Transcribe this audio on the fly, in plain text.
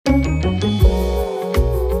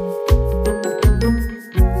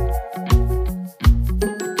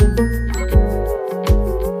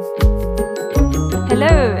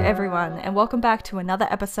everyone, and welcome back to another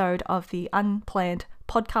episode of the Unplanned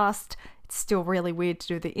Podcast. It's still really weird to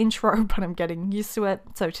do the intro, but I'm getting used to it.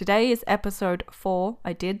 So today is episode 4.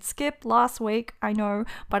 I did skip last week, I know,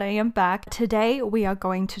 but I am back. Today we are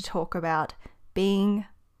going to talk about being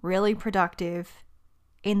really productive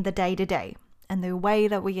in the day-to-day. And the way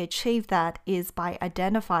that we achieve that is by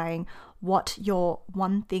identifying what your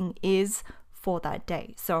one thing is for that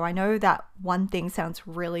day. So I know that one thing sounds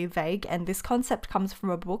really vague, and this concept comes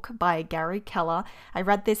from a book by Gary Keller. I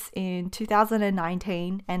read this in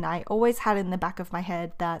 2019, and I always had in the back of my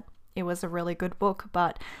head that it was a really good book,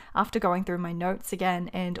 but after going through my notes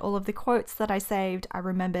again and all of the quotes that I saved, I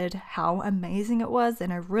remembered how amazing it was,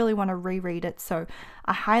 and I really want to reread it. So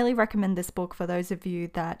I highly recommend this book for those of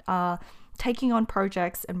you that are taking on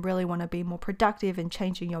projects and really want to be more productive and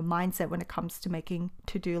changing your mindset when it comes to making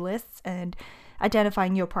to-do lists and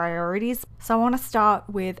identifying your priorities. So I want to start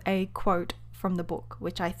with a quote from the book,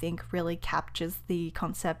 which I think really captures the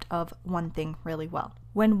concept of one thing really well.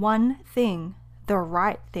 When one thing, the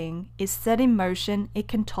right thing, is set in motion, it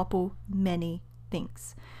can topple many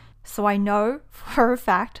things. So I know for a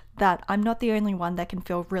fact that I'm not the only one that can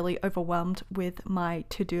feel really overwhelmed with my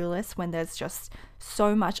to-do list when there's just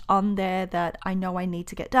so much on there that I know I need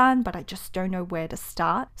to get done, but I just don't know where to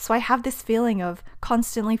start. So I have this feeling of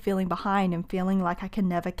constantly feeling behind and feeling like I can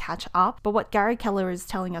never catch up. But what Gary Keller is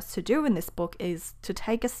telling us to do in this book is to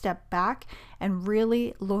take a step back and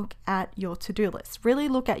really look at your to-do list. Really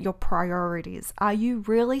look at your priorities. Are you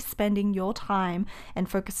really spending your time and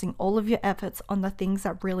focusing all of your efforts on the things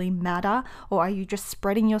that really matter? Or are you just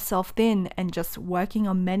spreading yourself thin and just working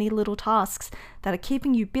on many little tasks that are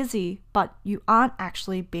keeping you busy, but you aren't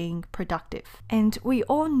actually being productive? And we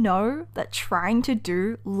all know that trying to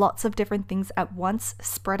do lots of different things at once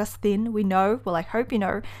spread us thin. We know, well, I hope you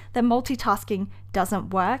know, that multitasking doesn't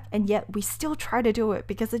work, and yet we still try to do it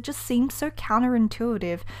because it just seems so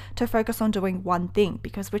counterintuitive to focus on doing one thing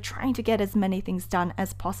because we're trying to get as many things done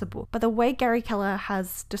as possible. But the way Gary Keller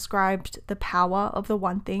has described the power of the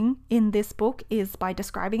one thing in this book is by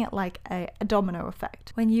describing it like a domino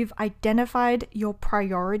effect. When you've identified your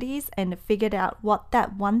priorities and figured out what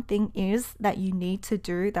that one thing is that you need to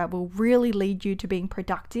do that will really lead you to being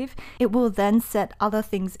productive, it will then set other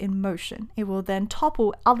things in motion. It will then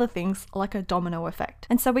topple other things like a domino effect.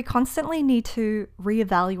 And so we constantly need to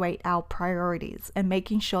reevaluate our priorities and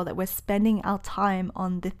making sure that we're spending our time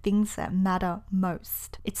on the things that matter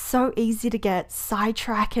most. It's so easy to get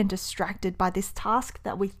sidetracked and distracted by this task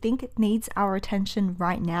that we think it needs our attention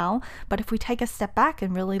right now. But if we take a step back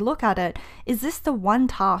and really look at it, is this the one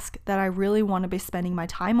task that I really want to be spending my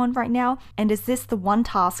time on right now? And is this the one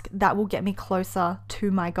task that will get me closer to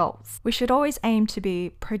my goals? We should always aim to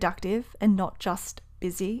be productive and not just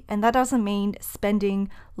busy, and that doesn't mean spending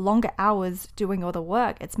longer hours doing all the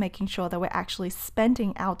work. It's making sure that we're actually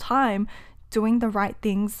spending our time doing the right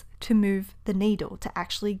things to move the needle, to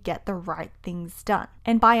actually get the right things done.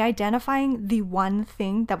 And by identifying the one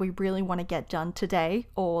thing that we really want to get done today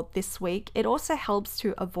or this week, it also helps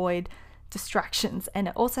to avoid distractions, and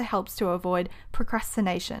it also helps to avoid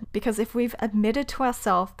procrastination, because if we've admitted to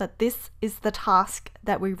ourselves that this is the task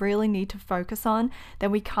that we really need to focus on, then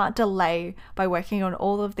we can't delay by working on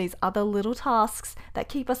all of these other little tasks that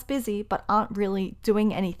keep us busy but aren't really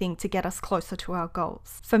doing anything to get us closer to our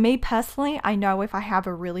goals. For me personally, I know if I have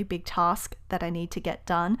a really big task that I need to get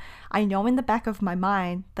done, I know in the back of my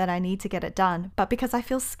mind that I need to get it done, but because I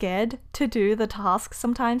feel scared to do the task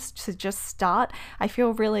sometimes, to just start, I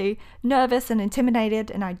feel really nervous and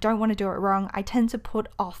intimidated and I don't want to do it wrong, I tend to put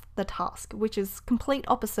off the task, which is complete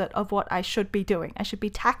opposite of what I should be doing. I should be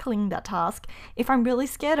tackling that task if I'm really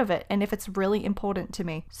scared of it and if it's really important to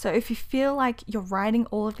me. So if you feel like you're writing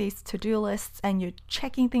all of these to-do lists and you're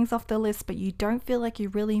checking things off the list but you don't feel like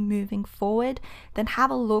you're really moving forward, then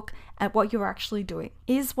have a look at what you're actually doing.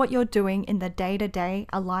 Is what you're doing in the day-to-day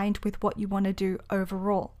aligned with what you want to do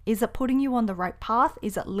overall? Is it putting you on the right path?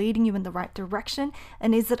 Is it leading you in the right direction?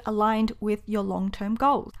 And is it aligned with your long-term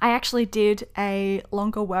goals? I actually did a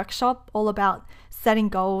longer workshop all about setting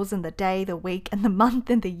goals in the day, the week, and the month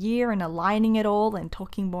and the year, and aligning it all and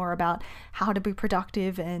talking more about how to be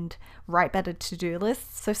productive and write better to-do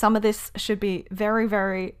lists. So some of this should be very,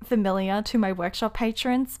 very familiar to my workshop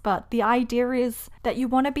patrons, but the idea is that you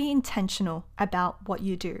want to be intentional about what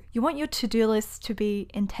you do. You want your to-do list to be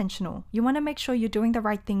intentional. You want to make sure you're doing the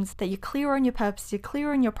right things that you're clear on your purpose, you're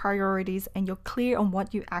clear on your priorities, and you're clear on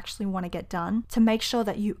what you actually want to get done, to make sure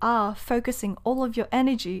that you are focusing all of your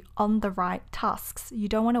energy on the right tasks. You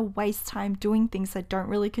don't want to waste time doing things that don't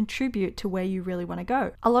really contribute to where you really want to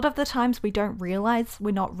go. A lot of the times we don't realize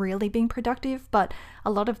we're not really being productive, but a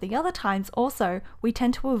lot of the other times also we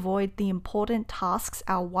tend to avoid the important tasks,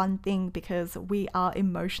 our one thing, because we are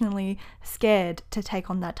emotionally scared to take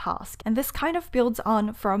on that task. And this kind of builds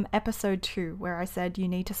on from episode 2, where I said you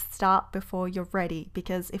need to start before you're ready,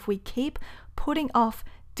 because if we keep putting off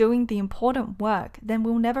doing the important work, then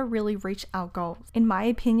we'll never really reach our goals. In my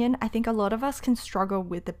opinion, I think a lot of us can struggle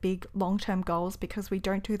with the big long-term goals because we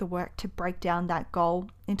don't do the work to break down that goal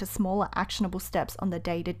into smaller actionable steps on the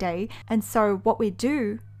day-to-day. And so what we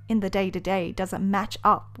do in the day-to-day doesn't match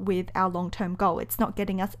up with our long-term goal. It's not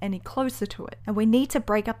getting us any closer to it. And we need to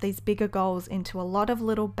break up these bigger goals into a lot of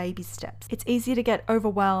little baby steps. It's easy to get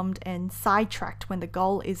overwhelmed and sidetracked when the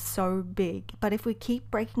goal is so big. But if we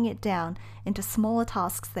keep breaking it down into smaller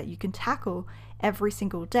tasks that you can tackle every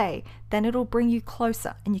single day, then it'll bring you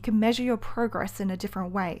closer and you can measure your progress in a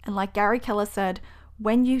different way. And like Gary Keller said,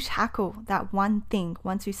 when you tackle that one thing,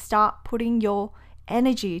 once you start putting your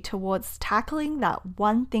energy towards tackling that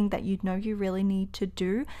one thing that you know you really need to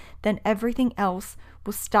do, then everything else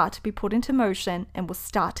will start to be put into motion and will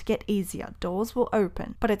start to get easier. Doors will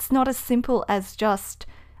open. But it's not as simple as just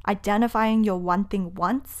identifying your one thing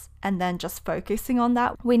once and then just focusing on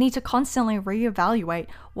that. We need to constantly reevaluate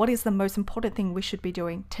what is the most important thing we should be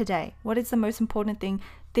doing today. What is the most important thing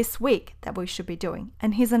this week that we should be doing?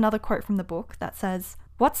 And here's another quote from the book that says,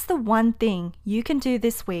 "What's the one thing you can do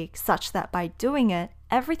this week such that by doing it,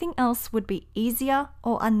 everything else would be easier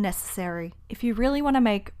or unnecessary?" If you really want to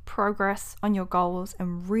make progress on your goals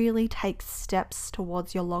and really take steps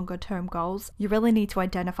towards your longer term goals, you really need to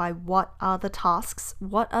identify what are the tasks,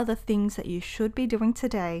 what are the things that you should be doing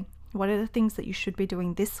today, what are the things that you should be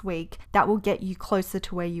doing this week that will get you closer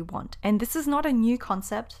to where you want. And this is not a new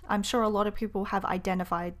concept. I'm sure a lot of people have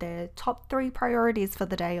identified their top 3 priorities for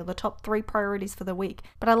the day or the top 3 priorities for the week.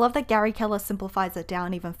 But I love that Gary Keller simplifies it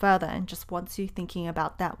down even further and just wants you thinking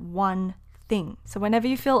about that one thing. So whenever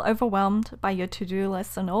you feel overwhelmed by your to-do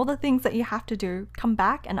list and all the things that you have to do, come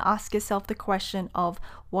back and ask yourself the question of,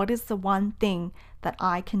 what is the one thing that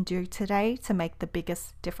I can do today to make the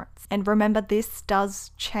biggest difference? And remember, this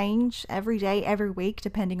does change every day, every week,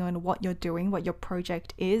 depending on what you're doing, what your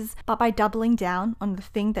project is. But by doubling down on the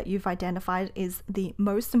thing that you've identified is the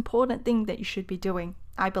most important thing that you should be doing,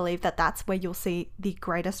 I believe that that's where you'll see the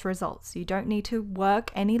greatest results. You don't need to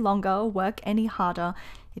work any longer, work any harder.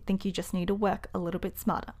 I think you just need to work a little bit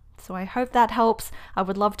smarter. So I hope that helps. I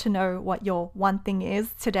would love to know what your one thing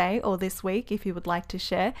is today or this week if you would like to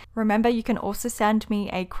share. Remember, you can also send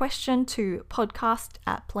me a question to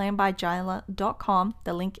podcast@planbyjaila.com.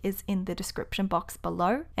 The link is in the description box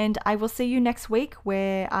below. And I will see you next week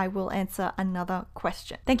where I will answer another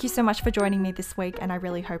question. Thank you so much for joining me this week, and I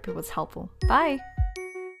really hope it was helpful. Bye!